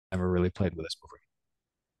never really played with this before.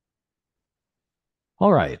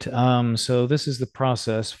 All right, so this is the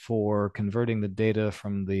process for converting the data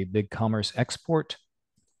from the BigCommerce export.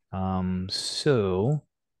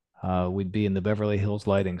 We'd be in the Beverly Hills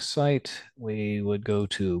Lighting site. We would go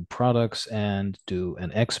to products and do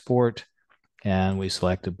an export, and we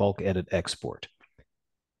select a bulk edit export.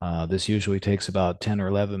 This usually takes about 10 or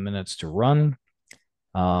 11 minutes to run.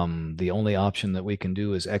 The only option that we can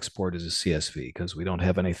do is export as a CSV because we don't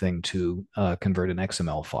have anything to convert an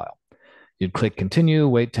XML file. You'd click continue,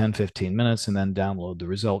 wait 10, 15 minutes, and then download the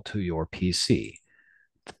result to your PC.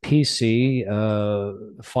 The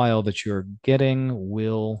PC file that you're getting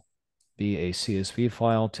will be a CSV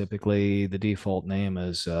file. Typically, the default name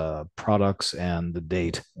is products and the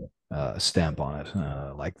date stamp on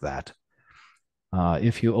it, like that.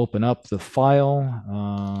 If you open up the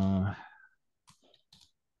file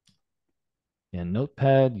in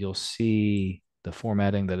Notepad, you'll see the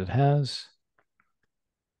formatting that it has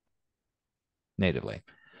natively,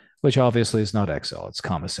 which obviously is not Excel. It's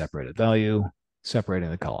comma separated value, separating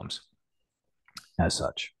the columns as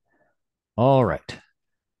such. All right.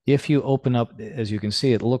 If you open up, as you can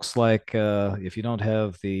see, it looks like if you don't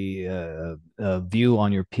have the view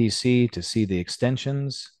on your PC to see the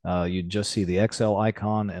extensions, you just see the Excel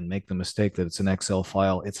icon and make the mistake that it's an Excel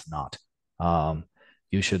file. It's not.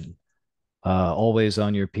 You should always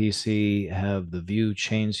on your PC have the view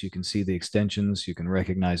changed so you can see the extensions. You can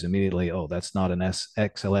recognize immediately, oh, that's not an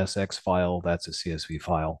XLSX file, that's a CSV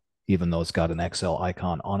file. Even though it's got an Excel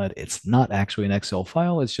icon on it, it's not actually an Excel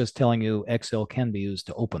file. It's just telling you Excel can be used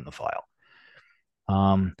to open the file.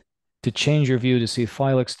 To change your view to see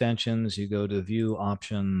file extensions, you go to view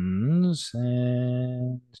options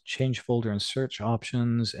and change folder and search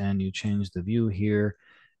options, and you change the view here,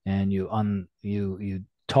 and you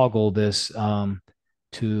toggle this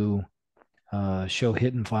to show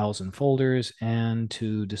hidden files and folders and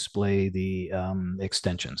to display the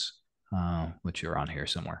extensions, which are on here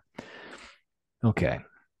somewhere. Okay.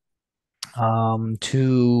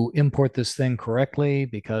 To import this thing correctly,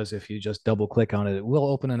 because if you just double click on it, it will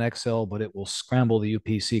open an Excel, but it will scramble the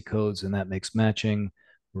UPC codes, and that makes matching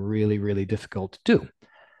really, really difficult to do.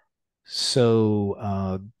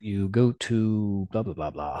 So you go to blah, blah, blah,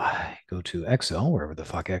 blah. Go to Excel, wherever the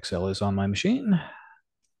fuck Excel is on my machine.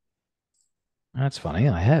 That's funny.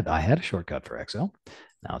 I had a shortcut for Excel.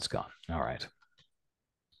 Now it's gone. All right.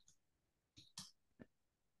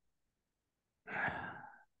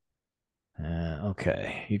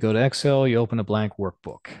 Okay, you go to Excel, you open a blank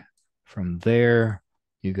workbook. From there,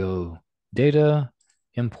 you go Data,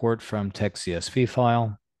 Import from Text CSV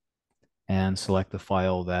file, and select the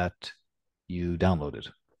file that you downloaded.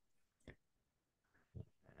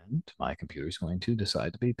 And my computer is going to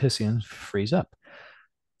decide to be pissy and freeze up.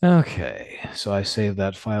 Okay, so I save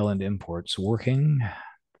that file into imports working.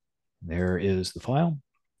 There is the file.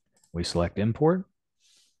 We select import.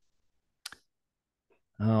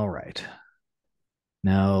 All right.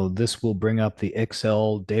 Now this will bring up the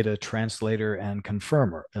Excel data translator and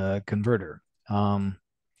converter.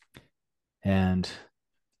 And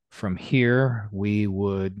from here, we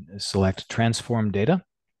would select transform data.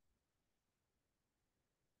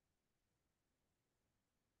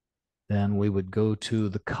 Then we would go to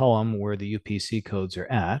the column where the UPC codes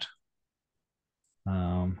are at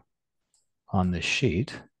on this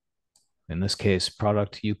sheet. In this case,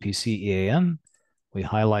 product UPC EAN. We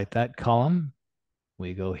highlight that column.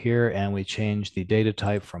 We go here and we change the data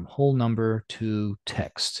type from whole number to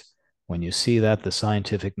text. When you see that, the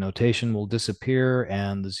scientific notation will disappear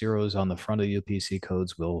and the zeros on the front of UPC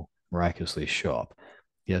codes will miraculously show up.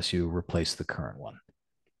 Yes, you replace the current one.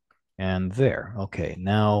 And there, okay,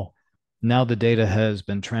 now the data has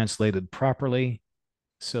been translated properly,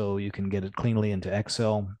 so you can get it cleanly into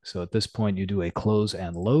Excel. So at this point, you do a close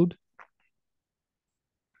and load.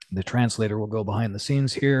 The translator will go behind the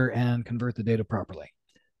scenes here and convert the data properly.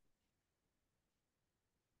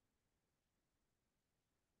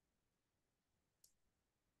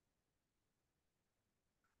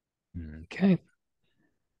 Okay.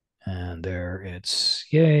 And there it's,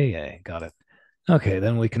 yay, got it. Okay,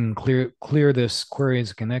 then we can clear this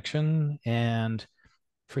queries connection. And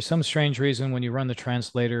for some strange reason, when you run the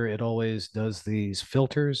translator, it always does these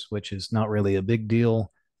filters, which is not really a big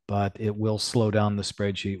deal, but it will slow down the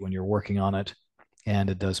spreadsheet when you're working on it. And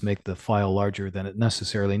it does make the file larger than it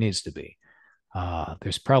necessarily needs to be.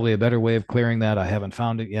 There's probably a better way of clearing that. I haven't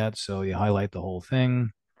found it yet. So you highlight the whole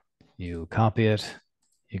thing, you copy it,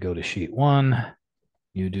 you go to sheet one,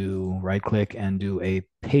 you do right click and do a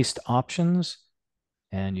paste options,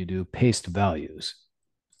 and you do paste values.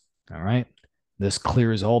 All right. This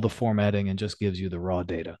clears all the formatting and just gives you the raw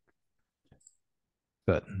data.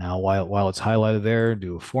 Good. Now, while it's highlighted there,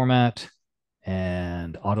 do a format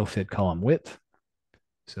and auto fit column width.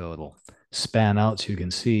 So it'll span out so you can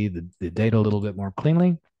see the data a little bit more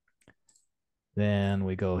cleanly. Then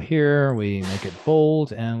we go here, we make it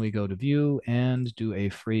bold, and we go to view and do a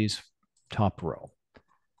freeze top row.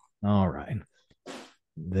 All right.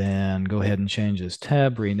 Then go ahead and change this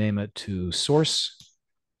tab, rename it to source,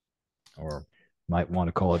 or might want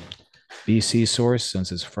to call it BC source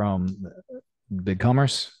since it's from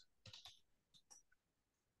BigCommerce.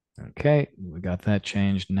 Okay, we got that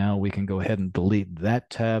changed. Now we can go ahead and delete that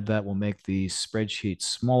tab. That will make the spreadsheet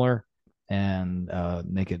smaller and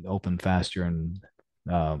make it open faster and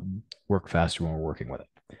work faster when we're working with it.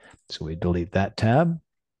 So we delete that tab.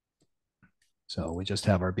 So we just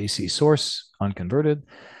have our BC source unconverted.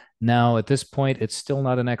 Now at this point, it's still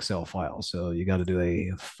not an Excel file. So you got to do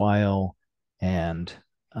a file and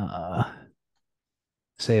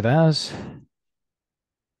save as.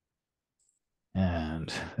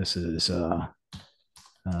 And this is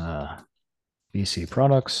BC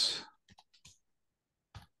products.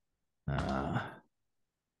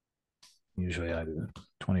 Usually I do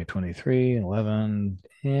 2023, 11,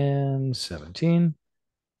 and 17.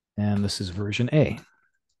 And this is version A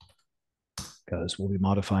because we'll be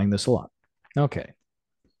modifying this a lot. Okay.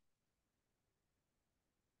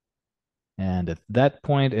 And at that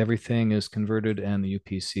point, everything is converted and the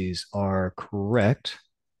UPCs are correct.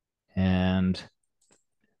 And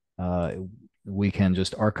we can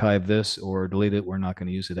just archive this or delete it. We're not going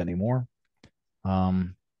to use it anymore.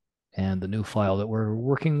 And the new file that we're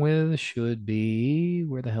working with should be,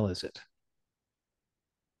 where the hell is it?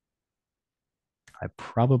 I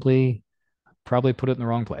probably put it in the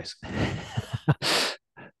wrong place.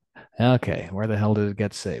 Okay, where the hell did it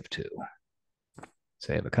get saved to?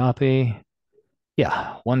 Save a copy.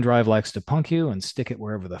 Yeah, OneDrive likes to punk you and stick it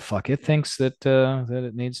wherever the fuck it thinks that that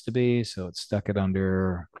it needs to be. So it stuck it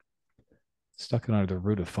under the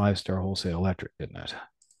root of 5-Star Wholesale Electric, didn't it?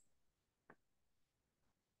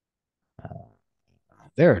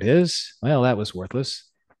 There it is. Well, that was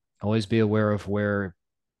worthless. Always be aware of where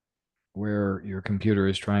your computer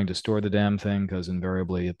is trying to store the damn thing, because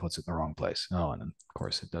invariably it puts it in the wrong place. Oh, and then, of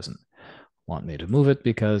course, it doesn't want me to move it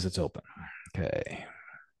because it's open. Okay.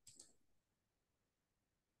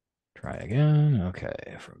 Try again.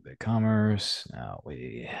 Okay, from BigCommerce. Now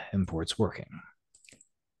import's working.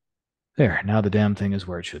 There, now the damn thing is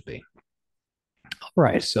where it should be. All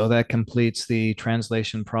right, so that completes the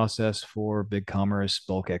translation process for BigCommerce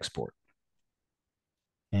bulk export.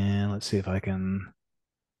 And let's see if I can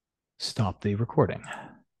stop the recording.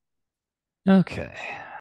 Okay.